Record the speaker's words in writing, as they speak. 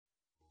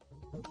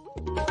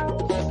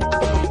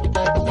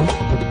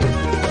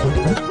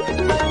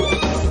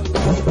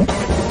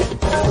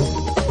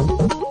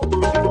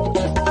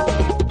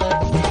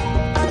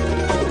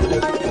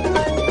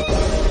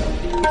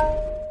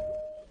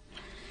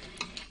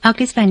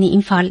Akiswani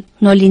Imphal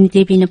Nolini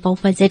Devi na pau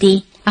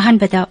pajari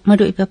ahanbada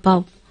maruiba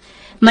pau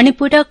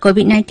Manipur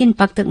COVID-19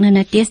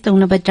 paktakna test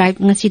tawna drive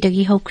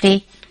ngasidagi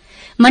hokre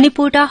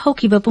Manipur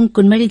hokiba pung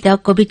kunmari da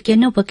COVID ke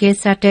no bake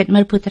started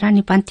marputara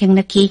ni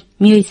panthengna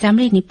mioi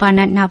samri ni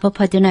pana naba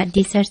phaduna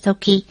disar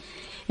soki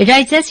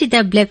Raija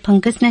sida black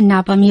fungus na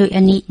naba mioi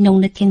ani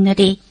nongna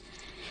thengnare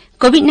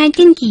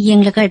COVID-19 ki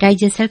yenglaga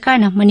Raija sarkar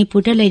na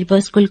Manipur da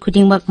laiba school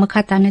khudingmak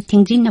makhata na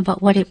thingjin na ba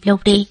warep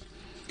lawre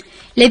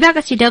Lebak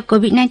asida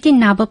COVID-19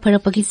 naba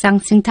pharapagi sang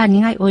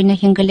singthaningai oina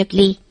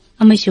hengalakli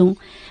amasung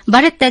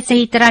Bharat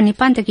sahi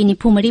 19 taki ni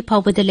phumari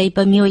phawbada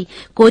leiba mioi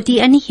koti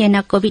ani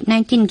hena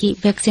COVID-19 ki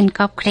vaccine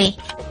kapkhre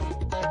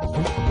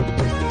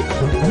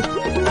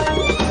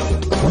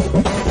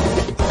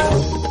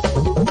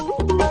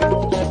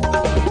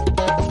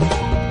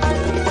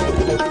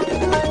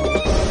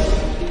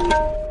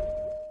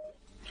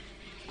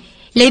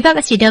Lebak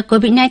asida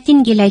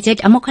COVID-19 gi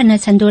laijat amukhana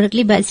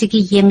sandorakli ba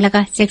sigi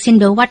yenglaga section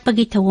be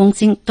watpagi thawong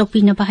sing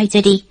topina ba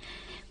haijari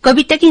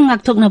COVID taki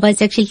ngakthokna ba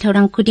jaksil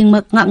thorang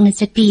khudingmak ngakna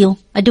chatpiyo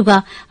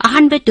aduga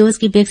ahanba dose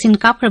ki vaccine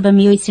kapraba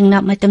mioi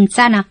singna matam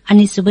chana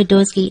ani suba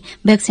dose ki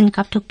vaccine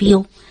kapthokpiyo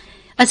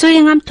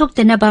asoyangam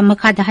thoktana ba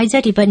makhada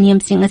haijari ba niyam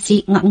sing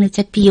asi ngakna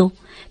chatpiyo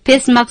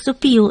face mask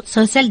piyo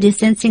social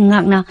distancing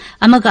ngakna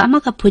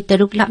amaga phut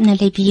taruk lapna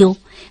leipiyo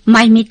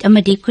mai mit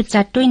amadi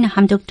khutcha toina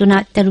hamdoktuna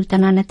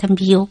tarutana na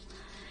thambiyo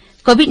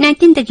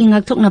COVID-19 taki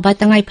ngakthokna ba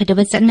tangai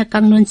phadaba chatna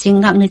kangnun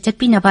sing ngakna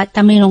chatpina ba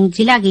Tamirong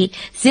jila gi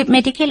chief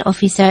medical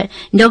officer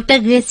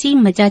Dr. Gracie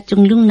Maja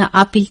Chunglung na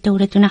appeal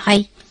tawratuna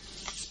hai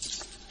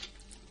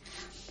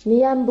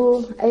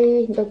Miyambu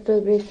ai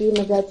Dr. Gracie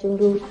Maja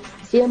Chunglung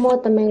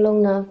CMO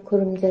Tamirong na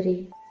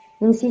khurumjari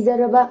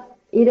nungsijaraba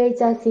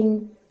iraicha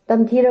sing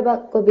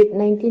tamthiraba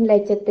COVID-19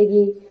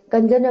 laichattagi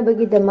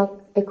kanjanabagi damak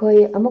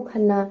ekhoi amuk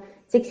hanna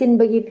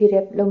cheksinbagi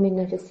phirep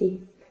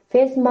lominarasi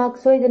face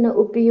mask soidana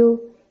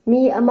upiyu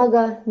Mi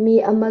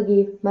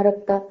amagi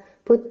marakta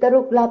phut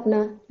taruk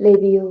lapna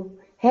lebiyo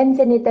hand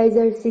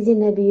sanitizer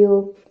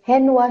sijinabiyo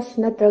hand wash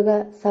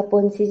natraga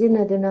sapon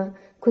sijinaduna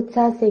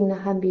khutsa sengna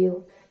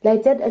hambiyo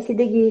laichat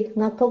asidagi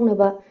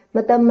ngakthoknaba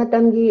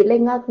matamgi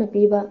lengakna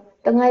piba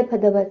tangai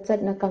phadaba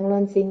chatna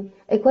kanglon sing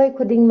ekhoi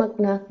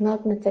khudingmakna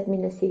ngakna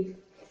chatminasi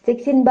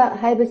cheksinba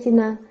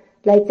haibasina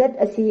laichat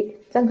asi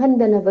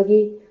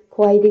changhandanabagi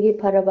khwaidagi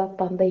pharaba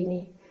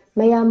pambaini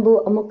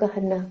mayambu amukka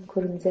hanna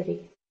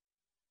khurumjari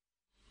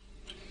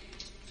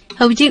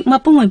Hawjik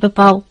mapungoi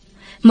bapau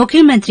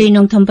Mukhയമന്ത്രി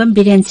Nongthombam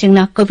Biren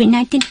Singhna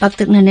COVID-19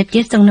 paktakna na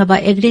test tawna ba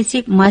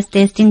aggressive mass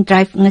testing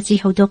drive ngasi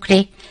hodokre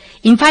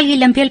Imphal gi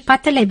Lamphel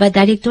patalaiba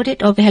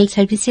Directorate of Health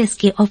Services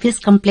ki office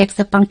complex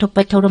sa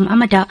pangthokpa thorum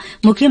amada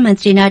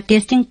Mukhയമന്ത്രി na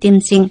testing team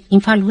sing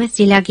Imphal West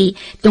jila gi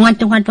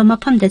tungan pa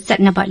mafamda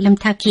chatna ba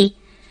lamthaki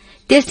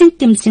testing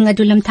team sing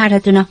adu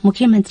lamtharaduna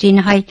Mukhയമന്ത്രി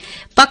na hai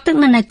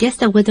paktakna na test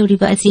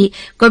tawgadoriba asi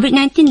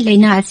COVID-19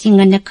 leina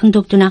asinga na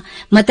khangdoktuna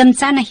matam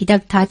chana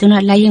hidak thaduna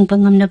layengba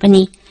ngamna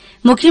bani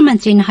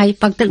Mukhയമന്ത്രি na hai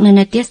paktakna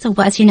na test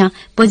tawba asina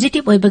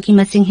positive oibagi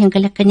masing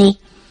hengalakani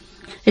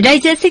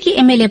Raija siki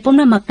MLA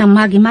pumna makna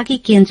magi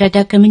kendra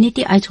da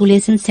community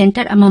isolation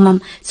center amamam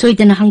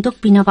soidana hangdok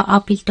pinaba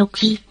appeal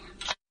tokhi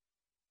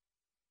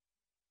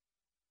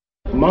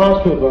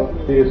Mass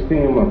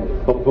testing ama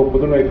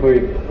pagpapuduna ikoi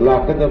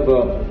lakadaba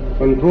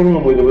control na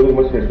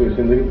moidaba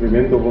situation dagi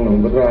prevent ko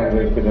nambadra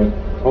hai kada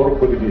aur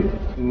kodigi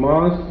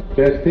mass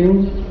testing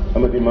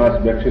amati mass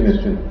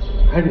vaccination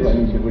hadi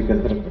bani se koi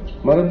chatra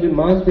malam di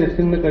mass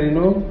testing na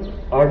karino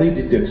early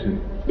detection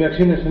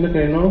vaccination na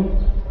karino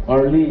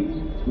early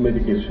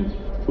medication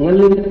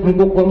ngali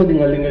हमको कोम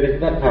दिंगाली ngare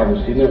ta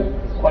thabsina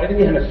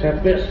khwaidi hana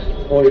safest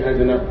oi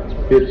hadana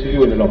pesili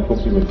wala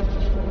lokopsimen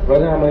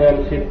raja mayam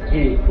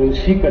sikhi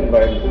kunsi kan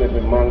bai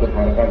ne mang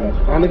thar kana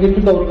anage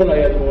tu dawrga la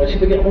ya tu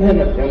sidagi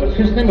amhena ya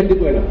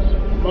systematic wena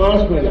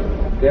mass wena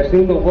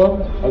testing to ko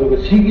adu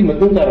sigi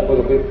matung tar ko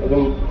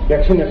adum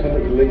vaccination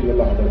illa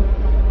illa hada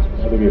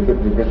adu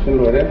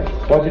preparation lore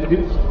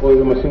positive oi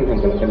machine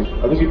hankal kani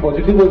adu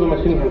positive oi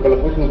machine hankal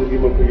ko sing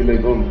dugi mo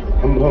illa dom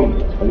hambam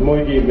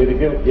moi gi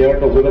medical care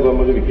to goda ba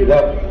mo gi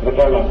kida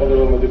rakala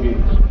kada mo gi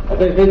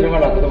ata ite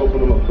janga la kada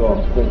ko no to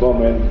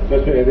government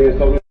to ere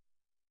so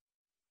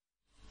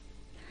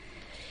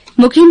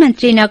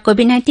Mukhയമന്ത്രി na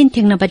COVID-19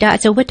 thengnabada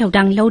achauba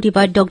thodang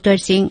lodiba doctor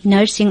sing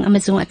nurse sing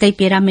amasung atai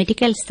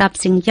paramedical staff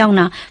sing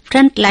yauna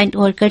front line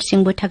worker sing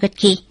bu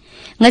thagatki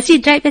ngasi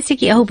drive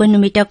asiki ahuba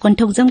numita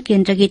konthokjam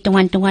kendra gi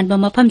tongan ba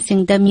mafam sing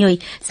da mioi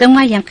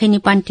sangma yangkhaini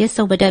pan test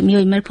sobada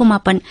mioi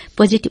marphumapan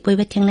positive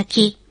oiba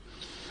thengnaki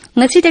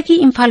ngasi daki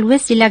Imphal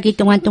West jila gi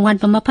tongan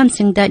ba mafam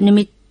sing da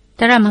numit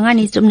tara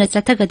mangani sumna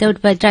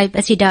chathagadawba drive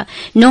asida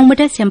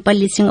nongmada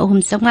sample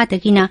 3,300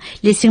 dagina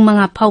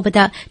 5,000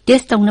 phawbada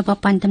test tawna ba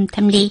pandam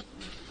thamli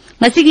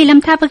ngasi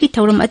lamthapagi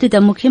thorum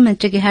atuda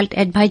Mukhyamantri ki Health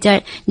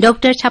Advisor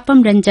Dr.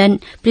 Chapam Ranjan,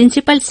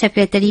 Principal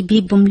Secretary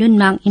B. Bumlun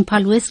Mang,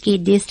 Imphal West ki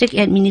District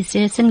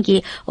Administration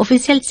ki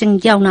Official sing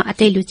yauna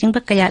atay luching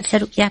bakaya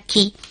saruk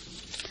yaki.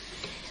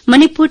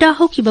 Manipura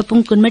hokiba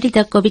pung kunmari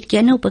da COVID ki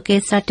anaupa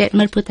case started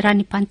marputara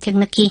nipan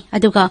thengnaki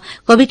aduga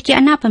COVID ki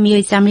anapa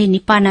miyoi samri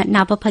nipana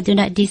naba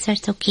phaduna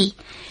discharge hoki.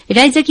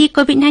 Raija ki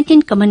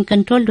COVID-19 command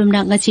control room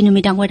na ngasi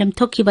numidang wadam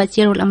thokiba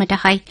cherol amada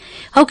hai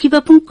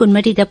hokiba pung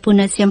kunmari da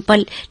puna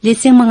sample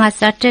lising manga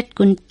started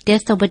kun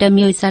test obada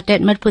miyoi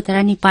started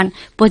marputara nipan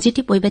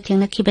positive oiba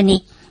thengnaki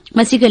bani.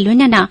 Masiga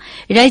lunana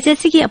raija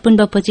sigi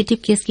apunba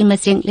positive case ki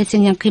masing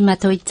lising yang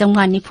khimathoi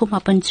changwa nifu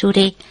mapan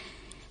chure.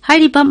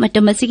 Hariba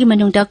matam masigi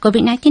manungda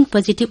COVID-19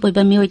 positive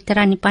oiba miyoi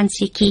tara nipan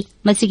siki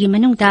masigi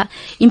manungda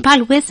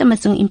Imphal West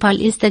amasung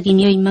Imphal East dagi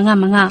miyoi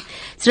manga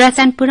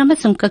Surasanpur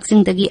amasung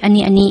Kaksing dagi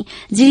ani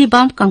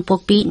Jiribam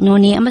Kangpokpi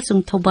Noni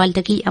amasung Thobal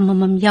dagi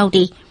amamam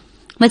yauri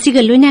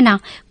masiga lunana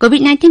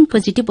COVID-19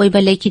 positive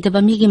oiba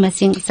laikidaba migi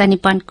masing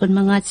sanipan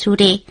kunmanga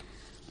chure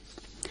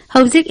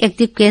Hauzik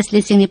active case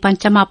lising nipan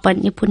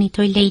chamapan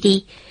nipunitoy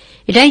lady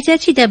Raija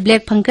chida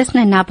black fungus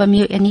na naba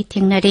miyo ani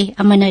thengnare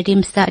amana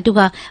rimsa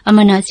aduga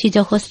amana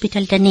sija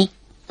hospital dani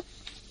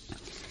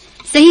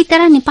Sahi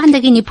tara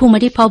nipandagi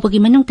nipumari phawbagi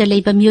manungta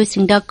leiba miyo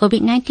singda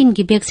COVID-19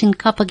 gi vaccine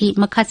kapagi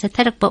makha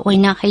satharakpa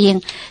oina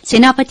hayeng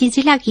Senapati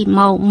jila gi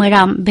mau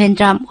maram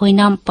bendram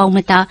oinam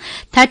paumata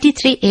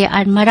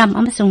 33AR maram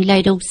amasung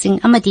lairau sing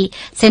amadi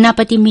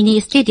Senapati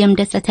mini stadium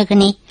da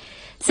sathagani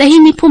Sahi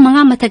nipu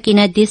manga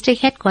mathakina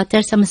district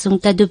headquarters amasung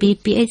tadubi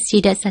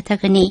PHC da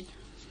sathagani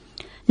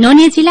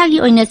Noni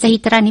jilagi oina sahi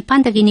tara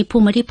nipandagi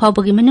nipumari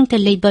phawbagi manungta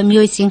leiba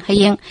miyoi sing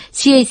hayeng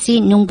CAC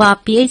nungba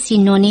PAC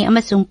noni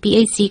amasung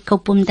PAC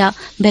kaupumda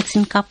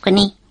vaccine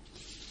kapkani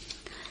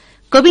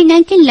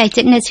COVID-19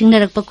 laichatna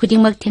singnarakpa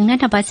khudingmak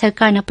thengnanaba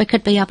sarkarna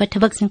paikhatpa yaba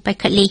thabak sing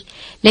paikhatli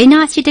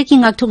leina asidagi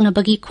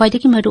ngakthoknabagi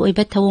khwaidagi maru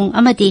oiba thawong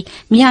amadi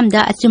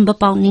miyamda achumba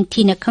paw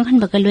ningthina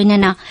khanghanbaga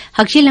loinana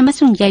hakshil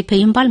amasung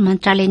yaipayumbal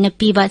mantralayna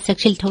piba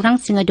sakshil thorang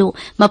singadu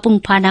mapung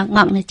phana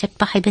ngakna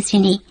chatpa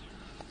haibasini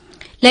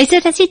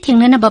Laisat asi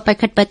thengnana ba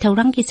paikhatpa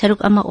thorang ki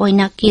saruk ama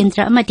oina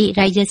kendra amadi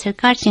raija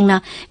sarkar singna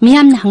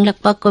miyamna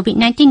hanglakpa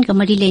COVID-19 ga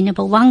mari leina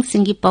ba wang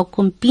singi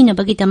paukum pina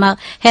bagi dama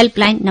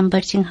helpline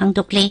number sing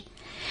hangdokle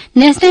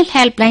National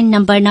helpline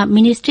number na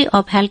Ministry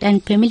of Health and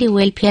Family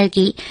Welfare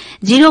ki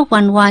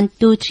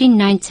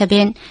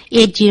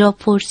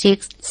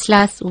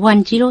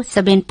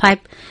 01123978046/1075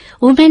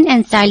 Women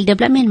and Child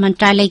Development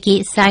Mantralay ki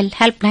Child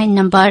helpline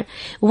number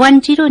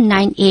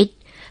 1098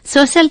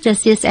 Social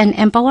Justice and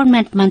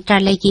Empowerment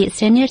Mantralay ki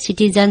Senior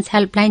Citizens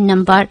Helpline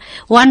number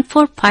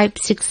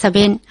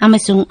 14567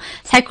 amasung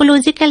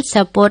Psychological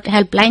Support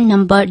Helpline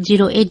number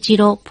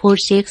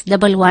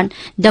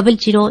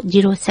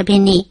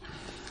 08046110007 ni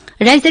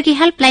Raisa ki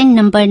helpline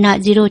number na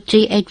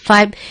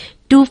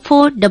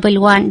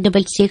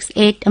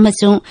 0385241168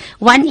 amasung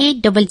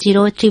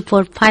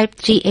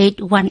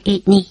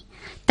 180034538818 ni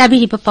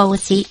tabiri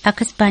papawasi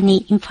akasbani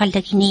Imphal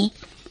dagini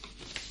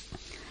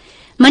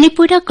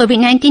Manipura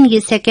COVID-19 ki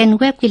second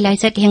wave ki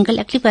laisat hengal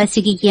akliba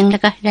sigi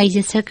yenglaga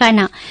raija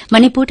sarkarna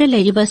Manipura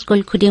leiriba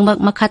school khudingmak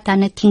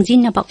makhatana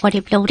thingjin na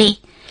bakwarep lawre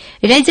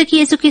raija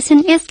ki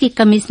education s ki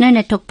commissioner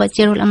na thokpa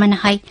cherol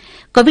amana hai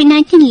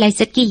COVID-19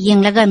 laisat ki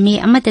yenglaga me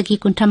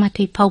amadagi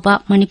kunthamathoi phawba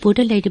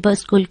Manipura leiriba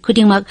school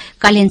khudingmak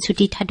kalen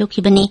suti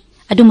thadokhibani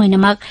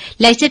adumoinamak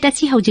laisat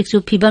asi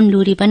haujiksu phibam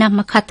luribana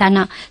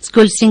makhatana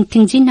school sing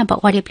thingjin na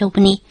bakwarep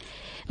lawbani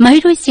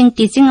Mahiroi sing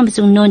teaching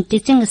amasung non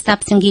teaching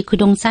staff singi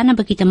khudong sana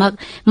bagidamak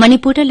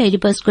Manipura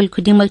leiriba school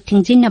khudingmak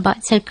thingjin naba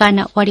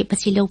sarkarna wari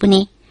pasi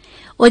lobani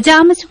Oja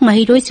amasung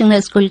mahiroi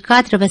singna school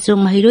kadrabasu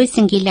mahiroi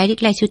singi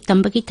lairik laisu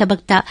tambagi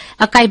tabakta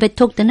akaiba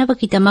thokdana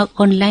bagidamak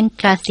online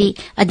class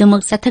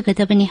adumak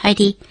sathagadabani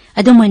hairi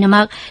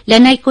adumoinamak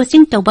lanai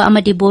coaching tawba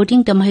amadi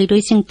boarding da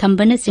mahiroi sing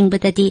thambana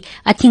singbadadi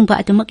athingba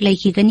adumak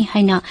laihigani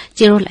haina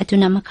cherol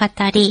atuna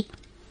makhatari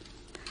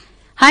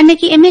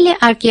Hanaki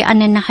MLA RK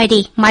Anand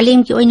Hari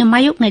Malim ki oina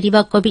mayok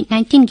nariba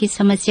COVID-19 ki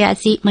samasya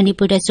asi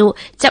Manipura su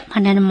chap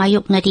hanan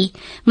mayok nari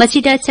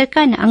masida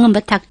sarkar na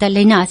angamba thakta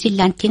leina asi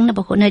lanthing na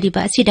bahona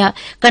riba asida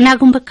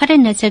kanagumba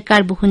kharana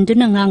sarkar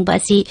buhunduna ngangba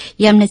asi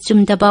yamna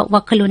chumdaba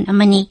wakalon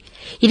amani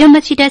ida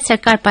masida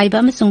sarkar paiba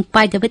amasung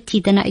paidaba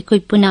thidana ikoi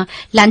puna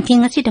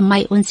lanthing asida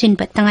mai onsin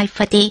batangai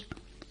fate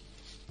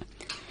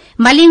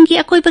Malimgi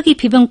akoibagi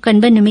phibam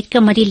kanba numit ka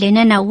mari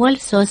lena na World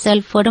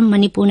Social Forum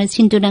Manipuna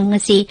sinduna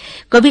ngasi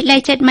COVID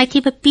laichat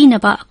maithiba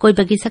pinaba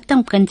akoibagi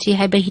saktam kanchi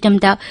haiba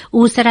hidamda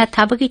usara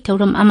thabagi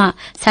thorum ama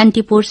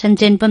Santipur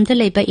Sanjenbamda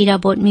leiba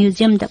Irabot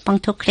Museum da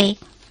pangthokre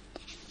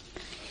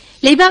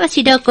Leibak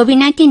asida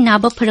COVID-19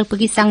 naba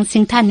pharakpagi sang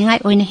singtha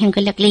ningai oina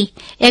hengalakli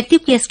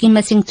active case ki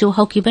masing chu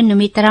haukiba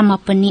numit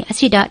 18 ni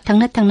asida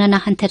thangna na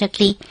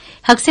hantarakli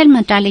Haksal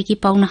Mantralay ki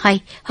pauna hai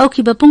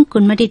haukiba pung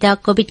kunmari da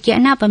COVID ki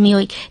anaba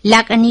miyoi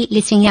lak ani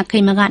lising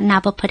yakai maga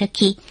naba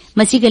pharaki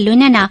masiga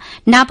loinana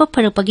naba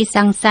pharakpagi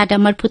sang sada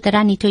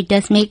marphutara ni thoi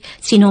dasmik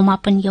sinoma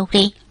pan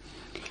yore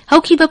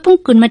haukiba pung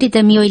kunmari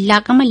da miyoi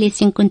lak ama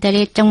lising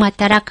kuntare changma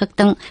tara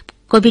khaktang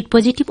Covid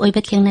positive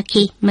ओइबा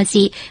थेंगनाखि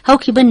मसी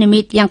हौखिबा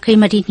नुमित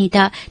 53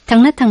 दा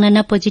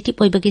थंगना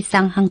positive ओइबगी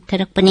सांग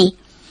हंगथरकपनि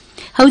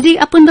हौजी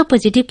अपुनबा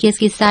positive case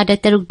की सादा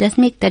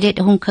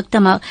 3.8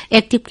 खक्तमा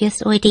active case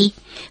ओइदी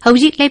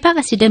हौजी लेबाक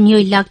असिदा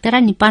मियोय लाख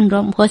 19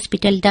 रोम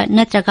hospital दा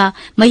नत्रगा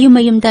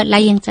मयुम दा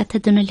लायेंग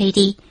चाथदुना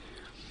लेदी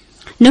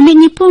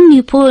नुमित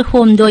निपु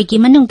होमदोय की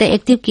मनुंगदा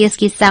active case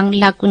की सांग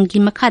लाकुन की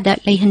मखादा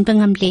लैहनबा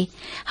ngamle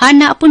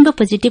हाना अपुनबा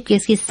पॉजिटिव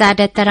केस की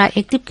सादा 10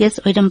 एक्टिव केस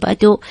ओइरंबा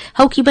अदु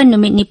हौखिबा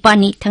नुमित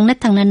निपानी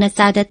थंगना न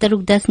सादा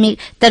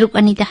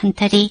 3.3 दा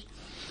हंथरे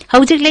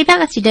हौजिक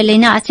लेबाक असिदा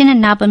लेना असिना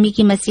नाबा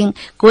मिगी मसिंग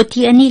कोथि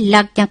 2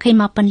 लाख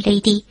 58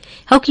 लेदी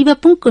हौखिबा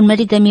पुंग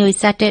 14 दा मियोय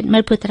साटेट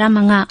मरफुतरा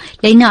मंगा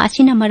लेना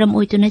असिना मरम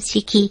ओइतुना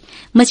सिखि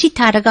मसि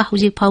थारगा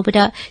हौजिक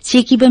फावबदा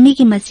सिखिबा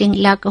मिगी मसिंग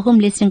लाख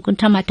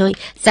 3.38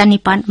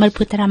 सानिपान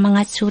मरफुतरा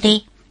मंगा सुरे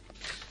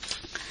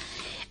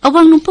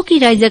अवांग नुपुकी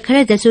राज्य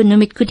खरदसु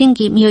नुमित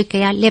खुदिंगी मियोय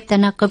कया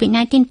लेप्तना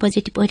कोविड-19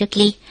 पॉजिटिव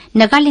ओइरकली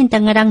नागालैंड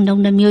तंगरंग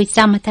नौना मियोय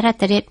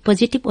 38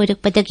 पॉजिटिव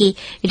ओइरकपदगी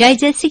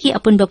राज्य सिगी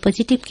अपुनबा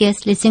पॉजिटिव केस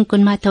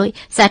 19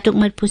 साटुक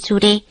मरफु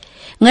सुरे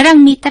ngarang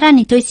mi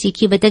 12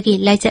 सिखिबदगी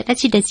लाइजत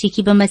असिदा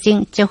सिखिबा मसिंग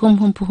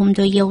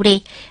 363 यौरे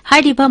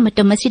हारिबा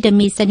मतम असिदा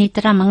मी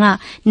 35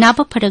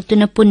 नाबा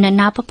फरक्तुना पुन्ना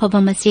नाबा फबा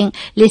मसिंग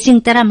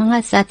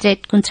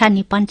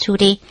 35,793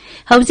 सुरे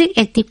हौजिक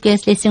एक्टिव केस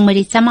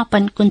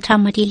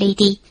 3,993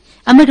 लेदी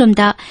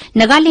अमरुमदा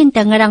नागालैंड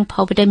तंगरंग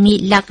फावबदा मी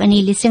लाख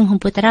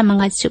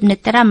 2,65 सुबना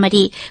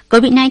 13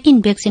 कोविड-19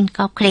 वैक्सीन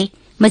कावखरे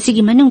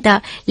मसिगी मनुंगदा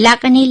लाख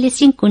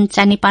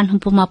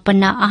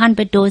 2,19,958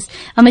 अहानबा डोज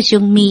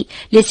अमसुंग मी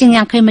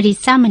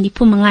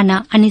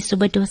 50,395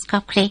 अनिसुबा डोज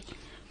कावखरे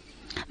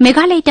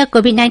मेघालय दा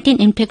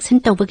कोविड-19 इन्फेक्शन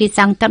तौबगी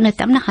सांग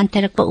तपना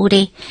हंथरकपा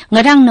उरे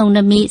ngarang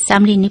नौना मी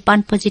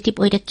 79 पॉजिटिव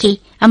ओइरखि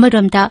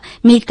अमरोमदा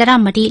मी 13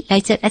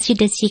 लाइचत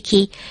असिदा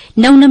सिखि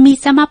नौना मी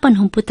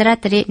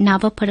 963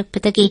 नाबा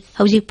फरकपदगी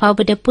हौजिक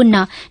फावबदा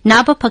पुन्ना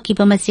नाबा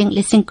फकिबा मसिंग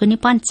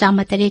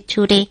 19,903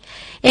 छुरे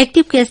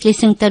एक्टिव केस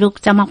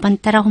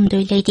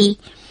 3,913 लेदी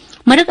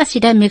मरक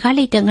असिदा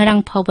मेघालय दा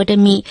ngarang फावबदा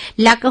मी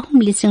लाख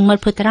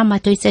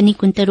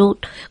 3,913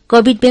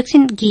 कोविड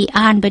वैक्सीन की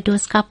अहानबा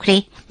डोज कापखरे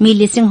मी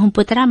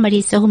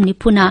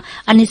 3,913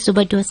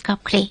 अनिसुबा डोज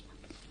कापखरे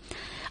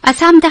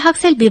असम दा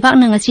हक्सेल विभाग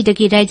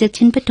नंगसिदगी राज्य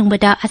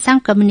छिनपतुंगबदा असम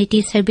कम्युनिटी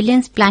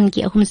सर्विलेंस प्लान की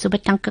अहुमसुबा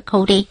तंका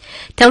खौरे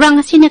थौरांग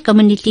असिना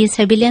कम्युनिटी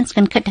सर्विलेंस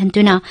कनखत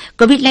हंतुना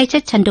कोविड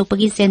लाइचत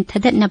छंदोपगी सेन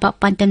थदतनबा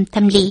पांदम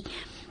थमली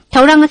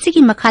थौरांग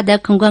असिगी मखादा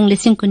खंगवांग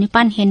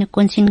 19 हेन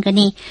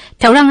कोनसिनगनी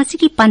थौरांग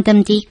असिगी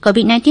पांदमदी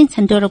कोविड-19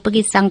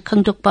 संदोरपगी सांग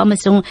खंगदोकपा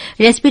अमसुंग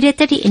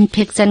रेस्पिरेटरी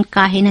इन्फेक्शन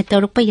का हेन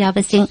तौरपा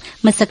याबसिंग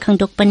मसक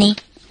खंगदोकपनी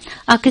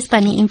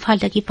आकाशवाणी इम्फाल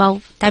दगी पाउ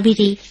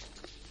ताबिरी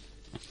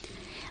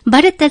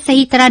भारत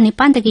सही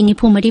 19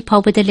 निफुमरी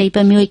फावबदा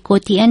लेबा मियोय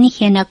कोथि 2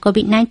 हेना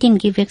कोविड-19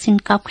 की वैक्सीन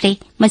कापखरे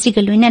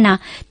मसिगा लोइनाना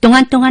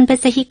तोंगान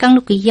सही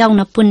कांगलुकी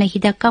यावना पुन्ना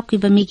हिदा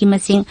कापकिबा मिगी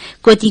मसिंग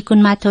कोथि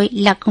 19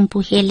 लाख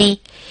हुंपु हेले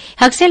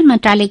हक्सेल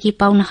मंत्रालय की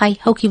पाउना हाई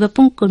हौखिबा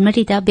पुंग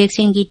 19 दा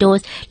वैक्सीन की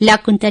डोज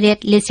लाख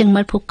 19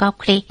 मरफु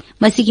कापखरे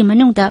मसिगी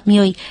मनुंगदा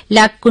मियोय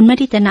लाख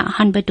 19 तना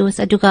अहानबा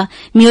डोज अदुगा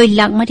मियोय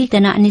लाख 9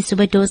 तना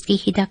अनिसुबा डोज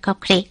की हिदा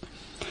कापखरे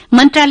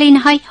मंत्रालय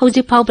हाई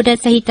हौजिक फावबदा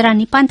सही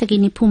 19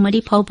 निफुमरी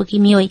फावबगी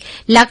मियोय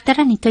लाख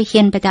 12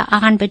 हेनबदा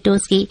अहानबा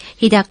डोज की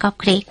हिदा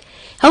कापखरे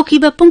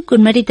हौखिबा पुंग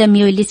 19 दा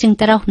मियोय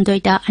 19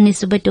 दा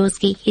अनिसुबा डोज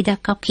की हिदा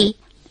कापखि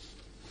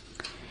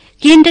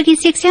केंद्र की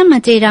शिक्षा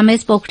मंत्री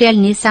रमेश पोखरियाल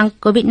निशंक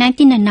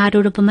कोविड-19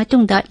 नारुरबा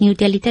मतुंगदा न्यू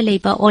दिल्ली दा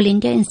लेबा all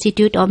India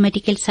institute of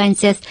medical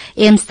sciences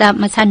AIIMS दा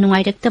मसा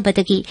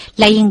नुंगाइरक्तबदगी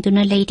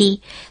लायेंगदुना लेदी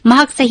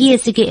महक सही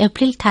असिगे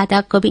एप्रिल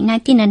थादा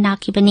कोविड-19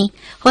 नाखिबनी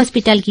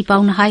हॉस्पिटल की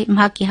पाउना हाई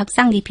महक की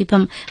हक्सांगी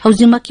फिबम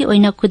हौजुमकी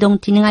ओइना खुदोंग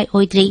थिनिंगाई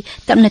ओइद्री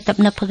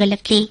तपना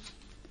फगलकली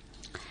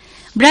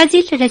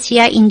Brazil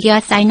Russia India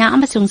China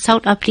अमसुंग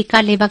south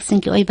Africa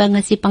लेबाकसिंग की ओइबा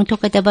ngasi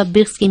पांगथोकदबा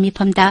ब्रिक्स की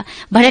मिफमदा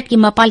भारत की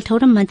मपाल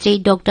थौरम मंत्री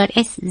डॉक्टर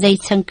एस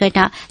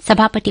जयशंकरना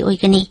सभापति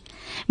ओइगनी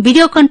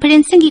वीडियो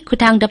कॉन्फ्रेंसिंग की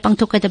खुटांगदा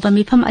पांगथोकदबा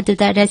मिफम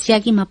अदुदा रशिया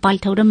की मपाल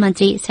थौरम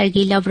मंत्री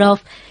सर्गी लाव्रोव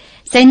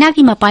चाइना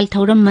की मपाल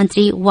थौरम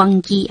मंत्री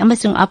वांगी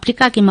अमसुंग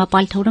अफ्रीका की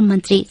मपाल थौरम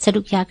मंत्री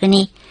सरुक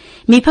यागनी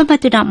मिफम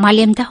अदुदा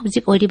मालेमदा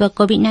हुजिक ओइरिबा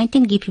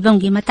कोविड-19 की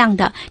फिबमगी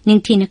मतांगदा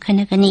निंगथिना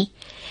खनगनी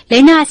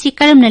लेना असी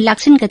करमना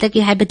लाक्सनगदगी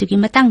हाइबदुगी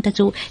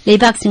मतांगदसु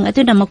लेबाकसिंग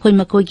अदुना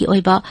मखोई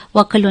ओइबा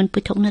वाखलोन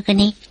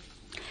पुथोकनगनी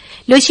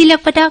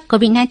लोइसिलकपदा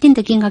कोविड-19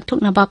 दगी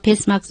ngakthoknaba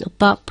फेस मास्क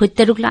उपा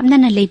फुट 6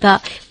 लामना लेबा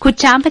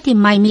खुचा अमति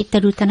माइमी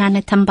तरु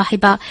तनाना थंबा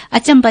हाइबा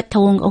अचंबा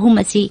थवंग अहुम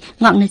असि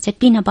ngakna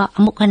चटपिनबा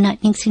अमुखना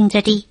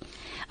निंगसिंगजरी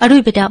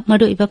अरुइबदा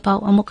मरुइबा पाउ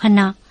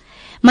अमुखना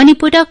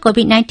मणिपुरदा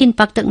कोविड-19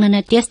 पाक्तकनना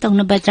टेस्ट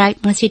तौनबा ड्राइव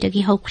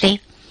ngasiदगी हौखरे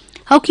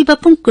हौखिबा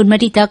पुंग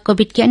 19 दा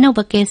कोविड के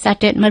अनौबा केस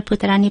 7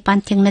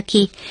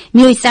 थेंगनखि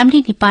मियोय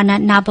 9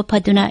 नाबा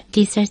फदुना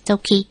रिसर्च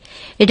चौखि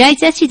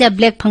राज्य सिदा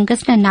ब्लैक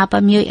फंगस ना नाबा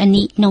मियोय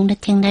अनि नौना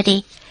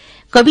थेंगनरे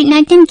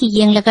कोविड-19 की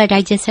येंगलगा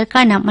राज्य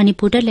सरकार ना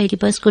मणिपुरदा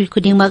लेरिबा स्कूल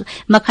खुदिंगमक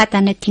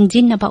मखाताना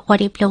थिंगजिनबा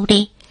वारेप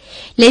लौरे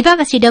लेबाक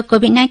असिदा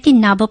कोविड-19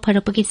 नाबा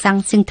फरपगी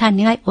सांग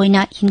सिंगथानिंगाई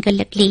ओइना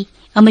हिनगलकली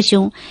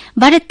अमसुंग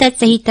भारत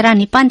सही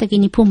 19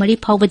 निफुमरी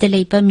फाउबद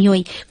लेब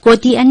मियोय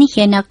कोटी अनि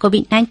हेना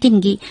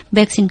कोविड-19 की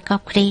वैक्सीन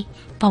कापख्रे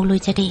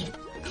पाउलोजरे।